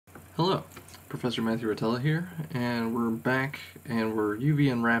Hello, Professor Matthew Rotella here, and we're back, and we're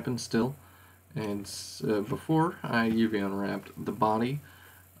UV unwrapping still. And before I UV unwrapped the body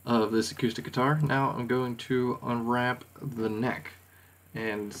of this acoustic guitar, now I'm going to unwrap the neck.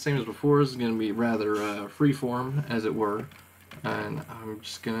 And same as before, this is going to be rather freeform, as it were. And I'm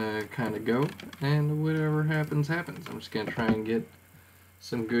just going to kind of go, and whatever happens, happens. I'm just going to try and get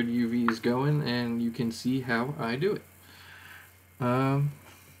some good UVs going, and you can see how I do it.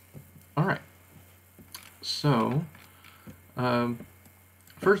 Alright, so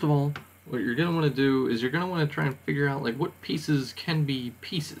first of all, what you're going to want to do is you're going to want to try and figure out like what pieces can be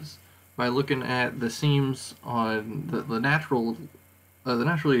pieces by looking at the seams on the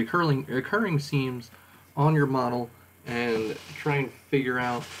naturally occurring seams on your model, and try and figure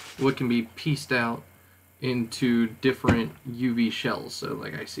out what can be pieced out into different UV shells. So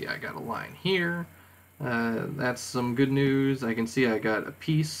like I see I got a line here, that's some good news. I can see I got a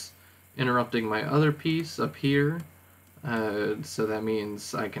piece interrupting my other piece up here, so that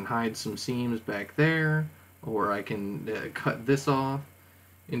means I can hide some seams back there, or I can cut this off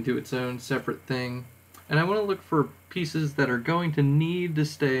into its own separate thing. And I want to look for pieces that are going to need to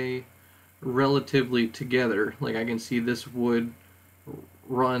stay relatively together. Like I can see this wood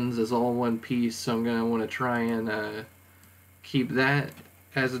runs as all one piece, so I'm going to want to try and keep that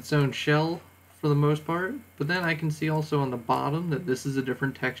as its own shell for the most part. But then I can see also on the bottom that this is a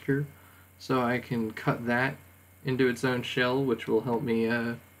different texture, so I can cut that into its own shell, which will help me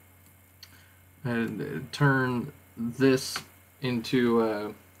turn this into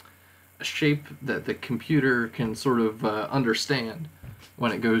a shape that the computer can sort of understand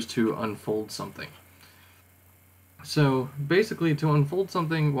when it goes to unfold something. So basically, to unfold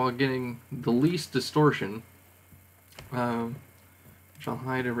something while getting the least distortion, which I'll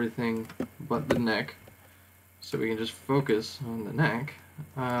hide everything but the neck, so we can just focus on the neck.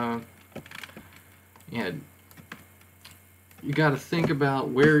 Yeah, you got to think about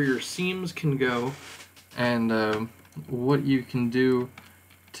where your seams can go, and what you can do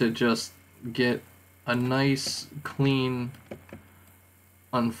to just get a nice, clean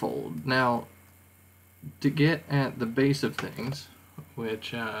unfold. Now, to get at the base of things,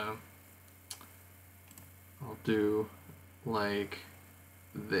 which I'll do like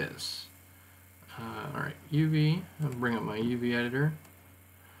this. Alright, UV, I'll bring up my UV editor,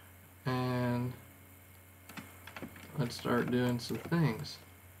 and let's start doing some things.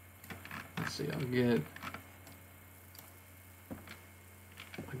 Let's see, I'll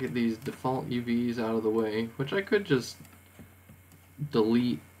get these default UVs out of the way, which I could just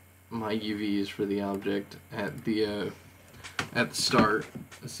delete my UVs for the object at the start,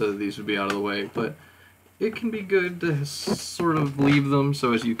 so these would be out of the way, but it can be good to sort of leave them,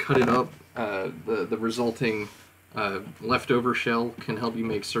 so as you cut it up, the resulting leftover shell can help you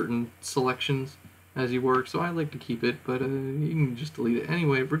make certain selections as you work. So I like to keep it, but you can just delete it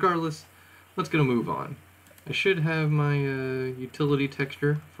anyway. Regardless, let's go move on. I should have my utility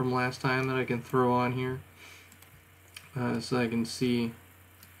texture from last time that I can throw on here, so I can see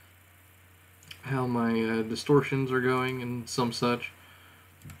how my distortions are going and some such.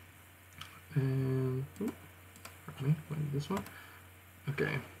 And pardon me, this one.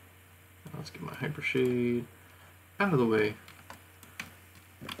 Okay, let's get my hyper shade out of the way,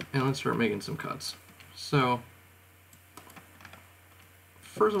 and let's start making some cuts. So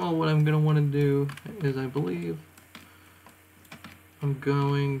first of all, what I'm going to want to do is, I believe I'm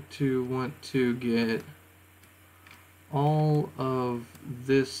going to want to get all of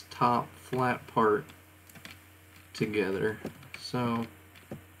this top flat part together. So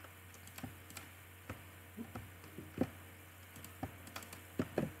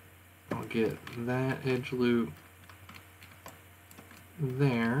I'll get that edge loop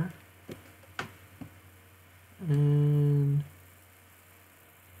there, and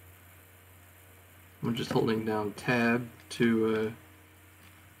I'm just holding down tab to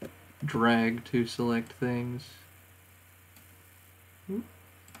drag to select things. And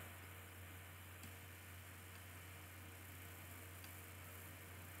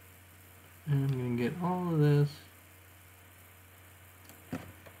I'm going to get all of this,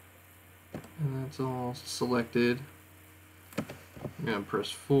 and that's all selected. I'm going to press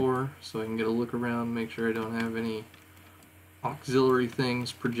 4 so I can get a look around, make sure I don't have any auxiliary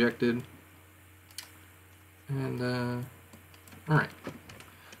things projected. And alright,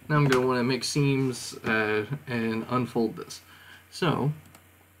 now I'm going to want to make seams and unfold this. So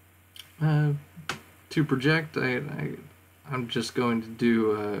to project, I'm just going to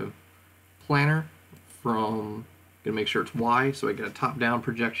do a planar from, going to make sure it's Y, so I get a top-down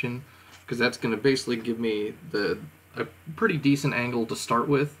projection, because that's going to basically give me a pretty decent angle to start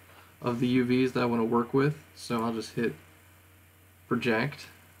with of the UVs that I want to work with. So I'll just hit project.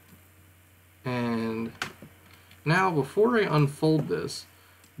 And now before I unfold this,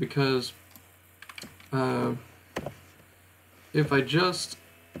 because if I just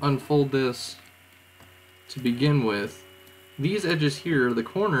unfold this to begin with, these edges here, the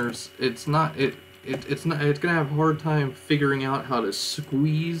corners, it's gonna have a hard time figuring out how to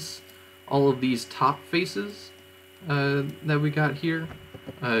squeeze all of these top faces that we got here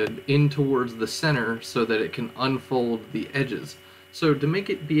in towards the center so that it can unfold the edges. So to make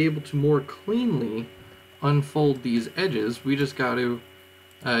it be able to more cleanly unfold these edges, we just got to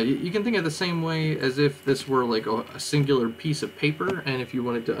you can think of the same way as if this were like a singular piece of paper, and if you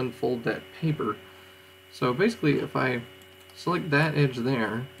wanted to unfold that paper. So basically, if I select that edge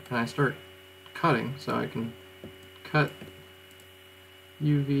there and I start cutting, so I can cut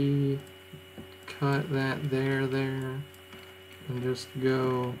UV, cut that there, and just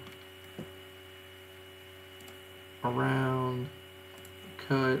go around,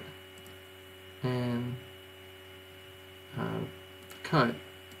 cut, and cut.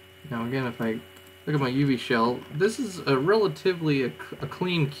 Now again, if I look at my UV shell, this is a relatively a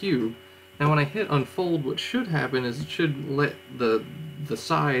clean cube. Now when I hit unfold, what should happen is it should let the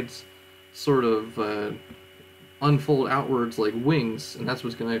sides sort of unfold outwards like wings, and that's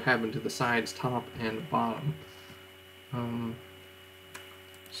what's going to happen to the sides, top, and bottom.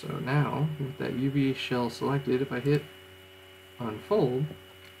 So now, with that UV shell selected, if I hit unfold,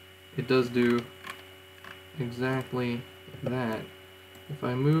 it does do exactly that. If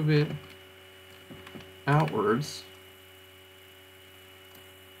I move it outwards,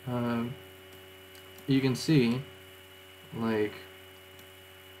 you can see, like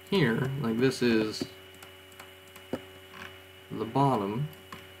here, like this is the bottom.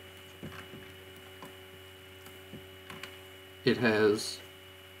 It has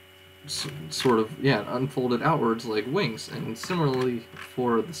sort of, yeah, unfolded outwards like wings, and similarly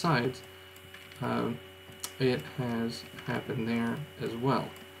for the sides, it has happened there as well.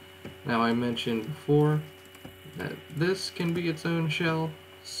 Now I mentioned before that this can be its own shell,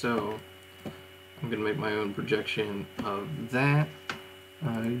 so I'm going to make my own projection of that.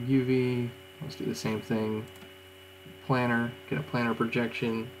 UV, let's do the same thing. Planar, get a planar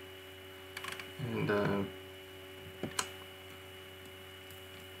projection, and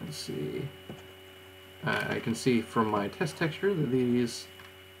let's see. I can see from my test texture that these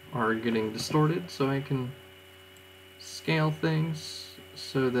are getting distorted, so I can scale things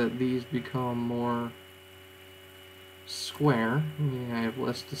so that these become more square. Yeah, I have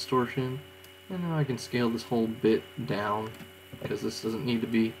less distortion, and now I can scale this whole bit down because this doesn't need to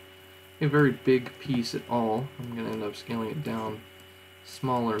be a very big piece at all. I'm going to end up scaling it down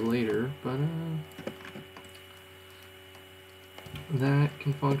smaller later, but that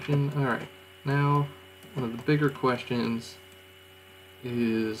can function. Alright, now one of the bigger questions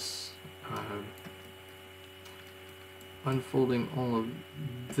is unfolding all of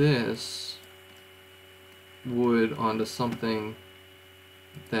this wood onto something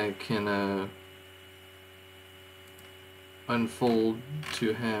that can unfold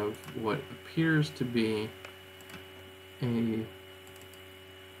to have what appears to be a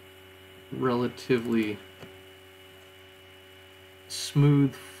relatively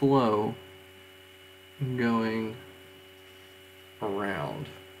smooth flow going around.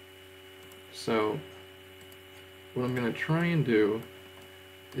 So what I'm going to try and do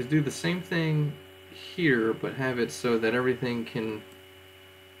is do the same thing here, but have it so that everything can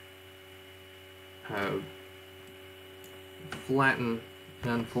flatten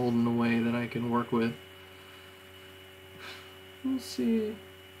and unfold in a way that I can work with. We'll see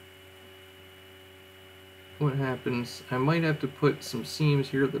what happens. I might have to put some seams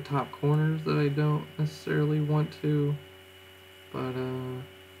here at the top corners that I don't necessarily want to, but I'll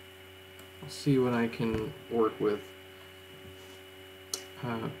see what I can work with.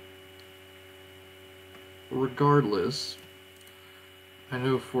 Regardless, I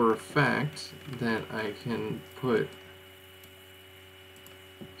know for a fact that I can put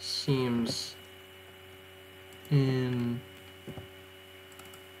seams in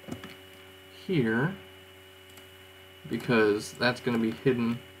here, because that's going to be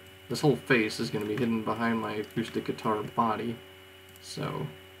hidden. This whole face is going to be hidden behind my acoustic guitar body, so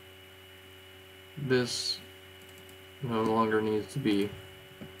this no longer needs to be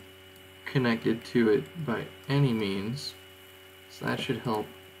connected to it by any means, so that should help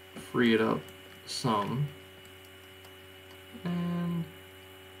free it up some. And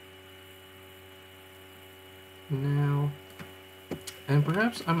now, and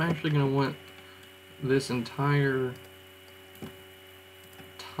perhaps I'm actually going to want this entire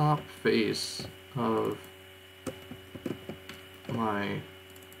top face of my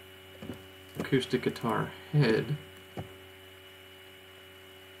acoustic guitar head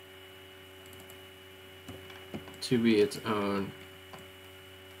to be its own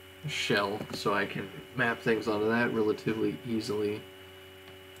shell, so I can map things onto that relatively easily.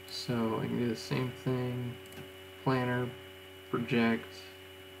 So I can do the same thing, planar, project.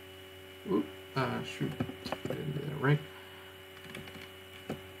 Oop, shoot, I didn't do that right.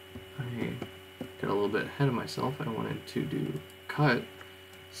 I got a little bit ahead of myself. I wanted to do cut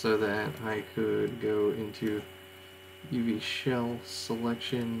so that I could go into UV shell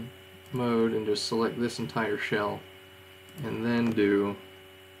selection mode and just select this entire shell and then do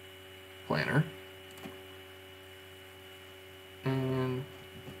planar. And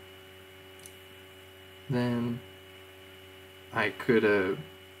then I could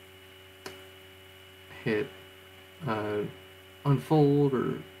hit unfold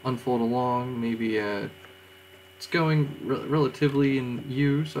or unfold along. Maybe it's going relatively in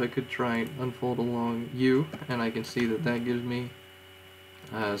U, so I could try unfold along U, and I can see that that gives me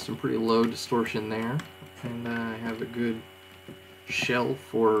some pretty low distortion there, and I have a good shell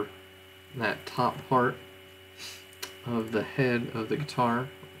for that top part of the head of the guitar,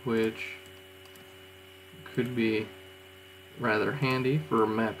 which could be rather handy for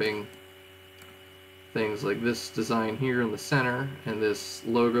mapping things like this design here in the center and this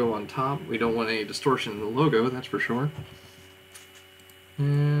logo on top. We don't want any distortion in the logo, that's for sure.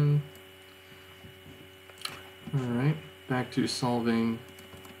 And alright, back to solving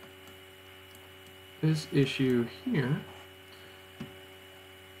this issue here.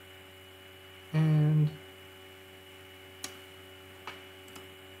 And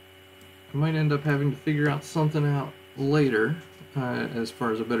I might end up having to figure out something out later as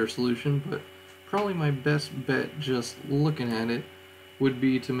far as a better solution, but probably my best bet just looking at it would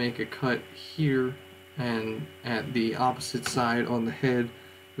be to make a cut here and at the opposite side on the head.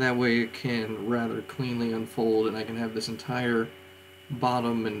 That way it can rather cleanly unfold and I can have this entire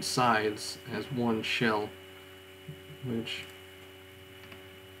bottom and sides as one shell, which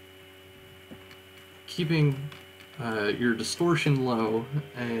keeping your distortion low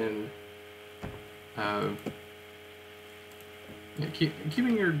and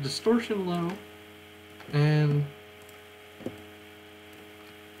keeping your distortion low and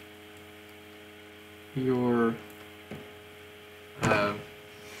your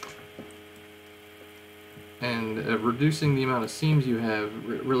reducing the amount of seams you have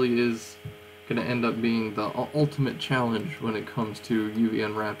really is going to end up being the ultimate challenge when it comes to UV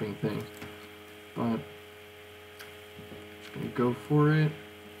unwrapping things. But I'm just going to go for it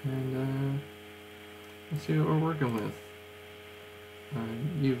and let's see what we're working with.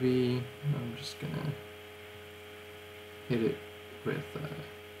 UV, I'm just going to hit it with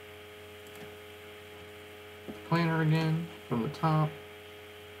planar again from the top.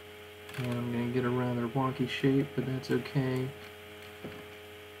 And I'm going to get a rather wonky shape, but that's okay.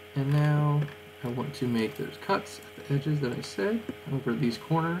 And now I want to make those cuts at the edges that I said over these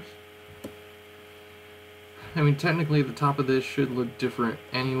corners. I mean, technically the top of this should look different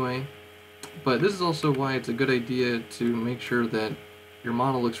anyway, but this is also why it's a good idea to make sure that your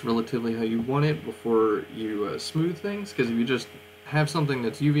model looks relatively how you want it before you smooth things, because if you just have something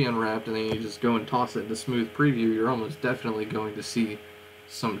that's UV unwrapped and then you just go and toss it into smooth preview, you're almost definitely going to see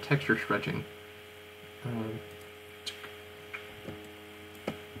some texture stretching.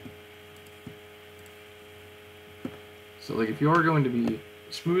 So like if you are going to be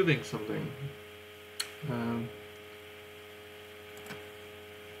smoothing something,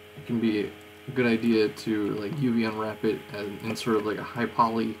 it can be a good idea to like UV unwrap it in sort of like a high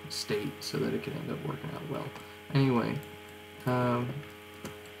poly state so that it can end up working out well. Anyway, UV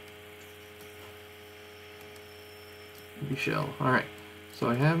shell. Alright, so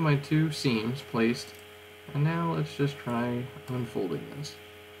I have my two seams placed, and now let's just try unfolding this.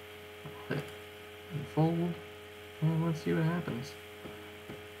 I'll hit unfold, and let's see what happens.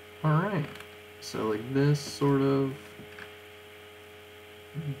 Alright, so like this sort of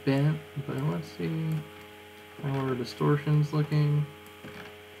bent, but let's see how our distortion's looking.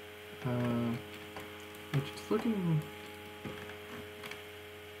 Which is looking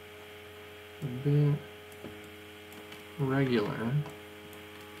a bit regular,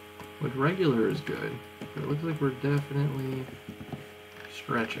 which regular is good, but it looks like we're definitely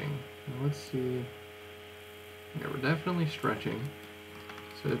stretching. Now let's see. Yeah, we're definitely stretching.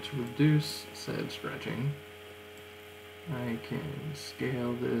 So to reduce said stretching, I can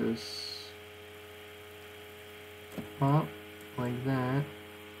scale this up like that,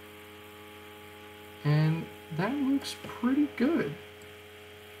 and that looks pretty good.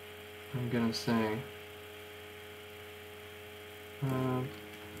 I'm gonna say.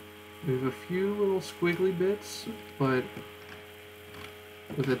 We have a few little squiggly bits, but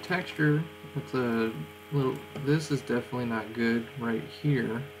with the texture, it's a little. This is definitely not good right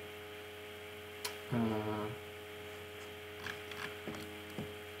here.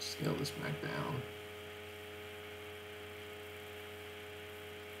 Scale this back down.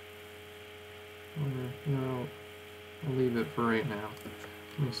 No, I'll leave it for right now.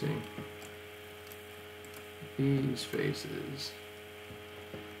 Let me see. These faces.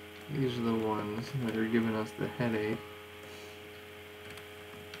 These are the ones that are giving us the headache.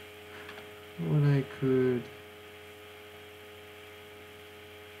 What I could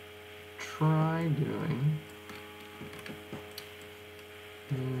try doing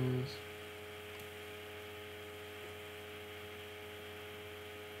is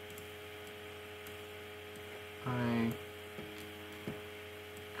I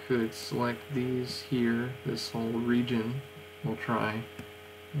could select these here, this whole region. We'll try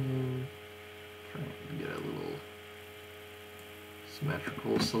and try and get a little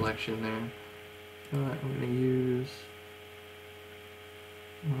symmetrical selection there. But I'm going to use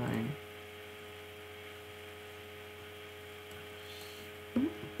my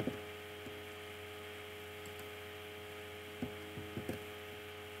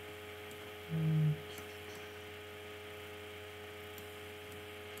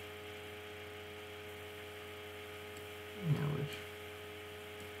which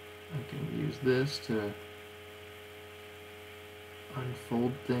I can use this to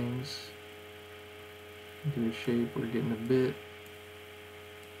unfold things into a shape we're getting a bit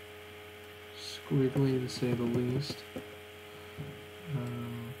squiggly, to say the least.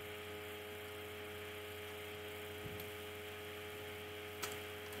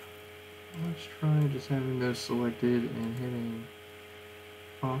 Let's try just having those selected and hitting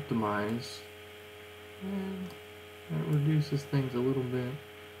optimize, and that reduces things a little bit,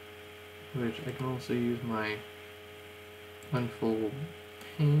 which I can also use my unfold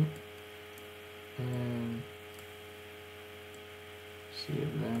paint and see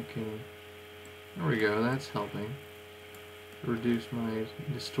if that can, there we go, that's helping reduce my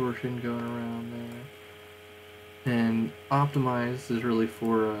distortion going around there. And optimize is really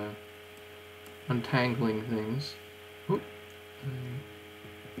for untangling things. Oop.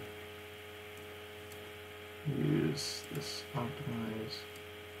 Use this optimize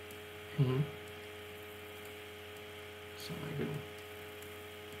paint so I can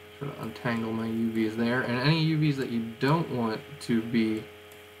sort of untangle my UVs there, and any UVs that you don't want to be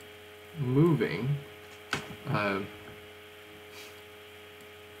moving,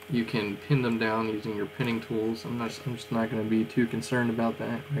 you can pin them down using your pinning tools. I'm just not going to be too concerned about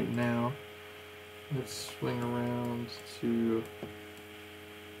that right now. Let's swing around to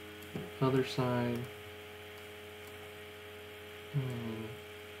the other side. And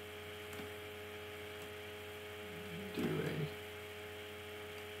do a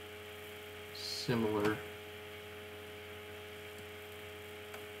similar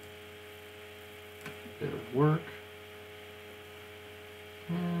bit of work.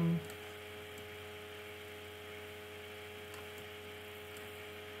 And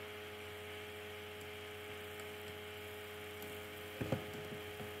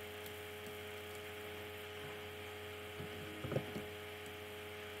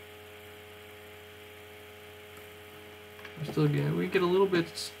we get a little bit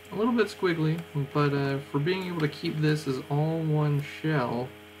squiggly, but for being able to keep this as all one shell,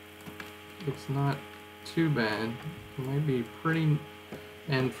 it's not too bad. It might be pretty,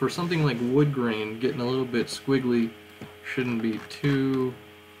 and for something like wood grain, getting a little bit squiggly shouldn't be too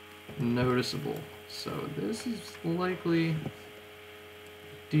noticeable. So this is likely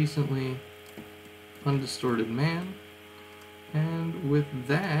decently undistorted man, and with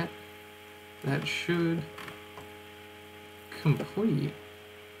that should complete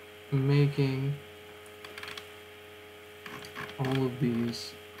making all of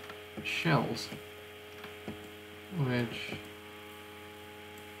these shells, which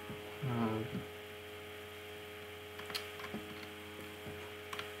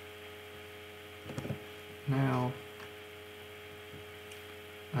now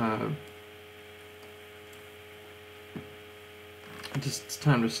it's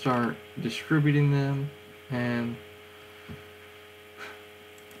time to start distributing them and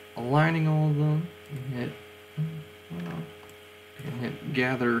aligning all of them. You can hit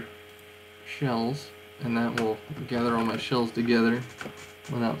gather shells, and that will gather all my shells together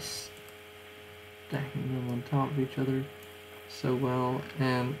without stacking them on top of each other so well.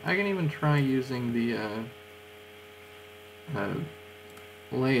 And I can even try using the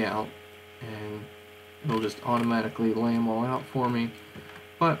layout and it'll just automatically lay them all out for me.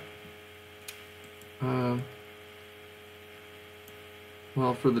 But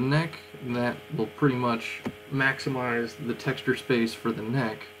well, for the neck, that will pretty much maximize the texture space for the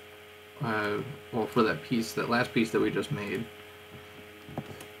neck. Well, for that piece, that last piece that we just made.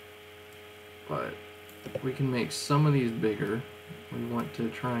 But we can make some of these bigger. We want to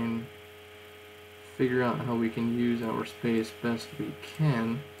try and figure out how we can use our space best we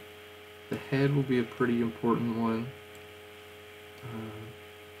can. The head will be a pretty important one,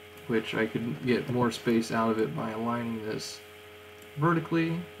 which I could get more space out of it by aligning this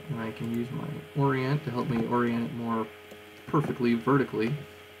vertically, and I can use my orient to help me orient it more perfectly vertically.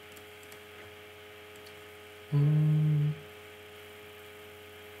 And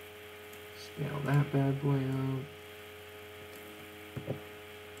scale that bad boy up.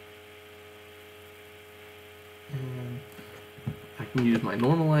 And I can use my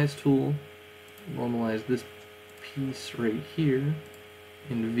normalize tool, normalize this piece right here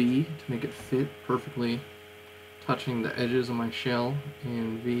in V to make it fit perfectly, touching the edges of my shell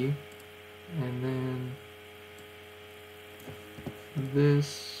in V. And then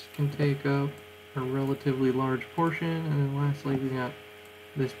this can take up a relatively large portion, and then lastly we got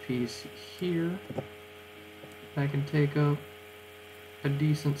this piece here that can take up a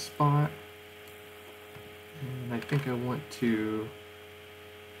decent spot. And I think I want to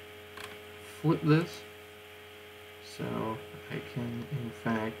flip this so I can in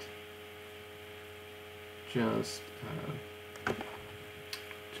fact just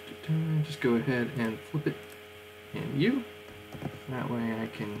go ahead and flip it in U. That way I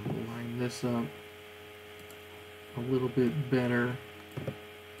can line this up a little bit better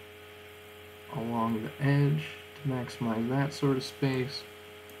along the edge to maximize that sort of space.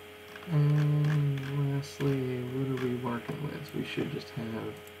 And lastly, what are we working with? We should just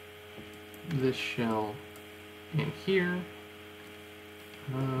have this shell in here,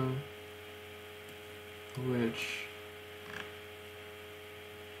 which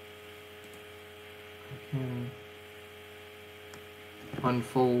I can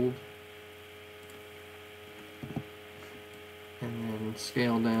unfold and then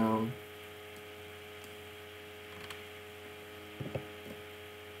scale down.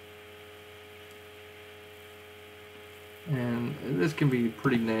 And this can be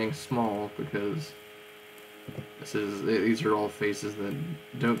pretty dang small because these are all faces that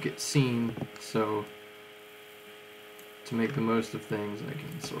don't get seen, so to make the most of things I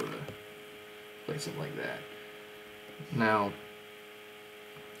can sort of place it like that. Now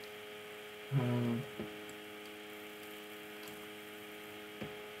and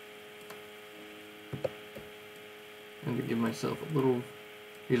to give myself a little,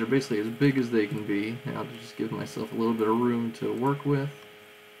 these are basically as big as they can be. Now to just give myself a little bit of room to work with.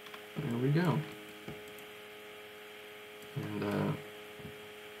 There we go. And that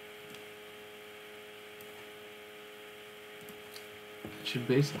should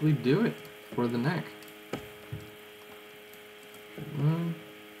basically do it for the neck. I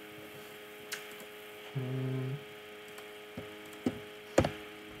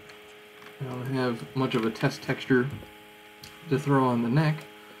don't have much of a test texture to throw on the neck,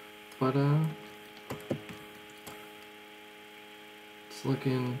 but it's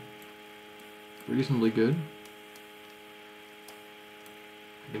looking reasonably good.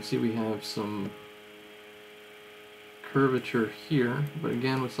 You can see we have some curvature here, but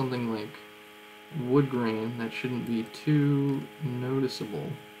again with something like wood grain that shouldn't be too noticeable.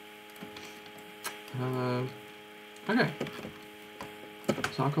 Okay,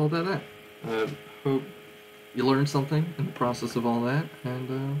 so I'll call that. Hope you learned something in the process of all that,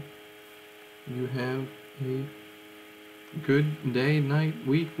 and you have a good day, night,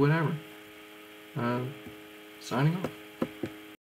 week, whatever. Signing off.